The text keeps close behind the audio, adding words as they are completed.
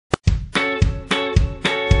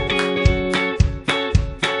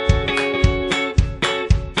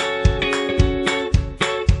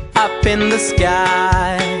Up in the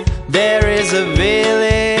sky, there is a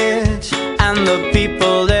village, and the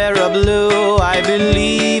people there are blue. I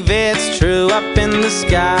believe it's true. Up in the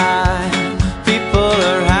sky, people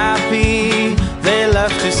are happy, they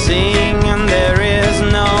love to sing, and there is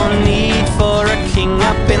no need for a king.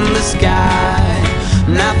 Up in the sky,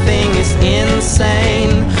 nothing is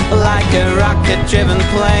insane, like a rocket-driven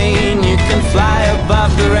plane. You can fly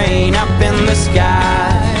above the rain. Up in the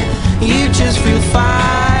sky, you just feel fine.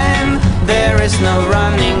 There is no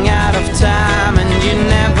running out of time, and you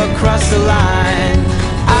never cross the line.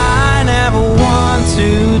 I never want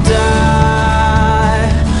to die.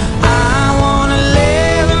 I wanna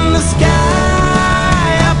live in the sky.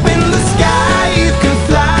 Up in the sky, you can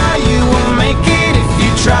fly. You will make it if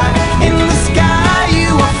you try. In the sky,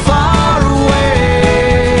 you are far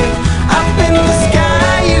away. Up in the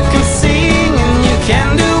sky, you can sing, and you can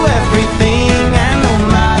do everything. And no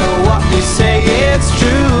matter what you say, it's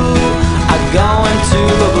true. I go into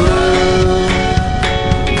the blue.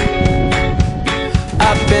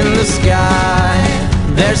 Up in the sky,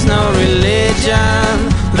 there's no religion,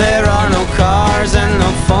 there are no cars and no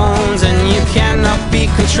phones, and you cannot be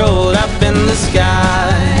controlled. Up in the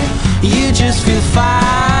sky, you just feel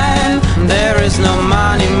fine. There is no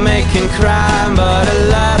money making crime, but a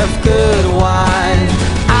lot of good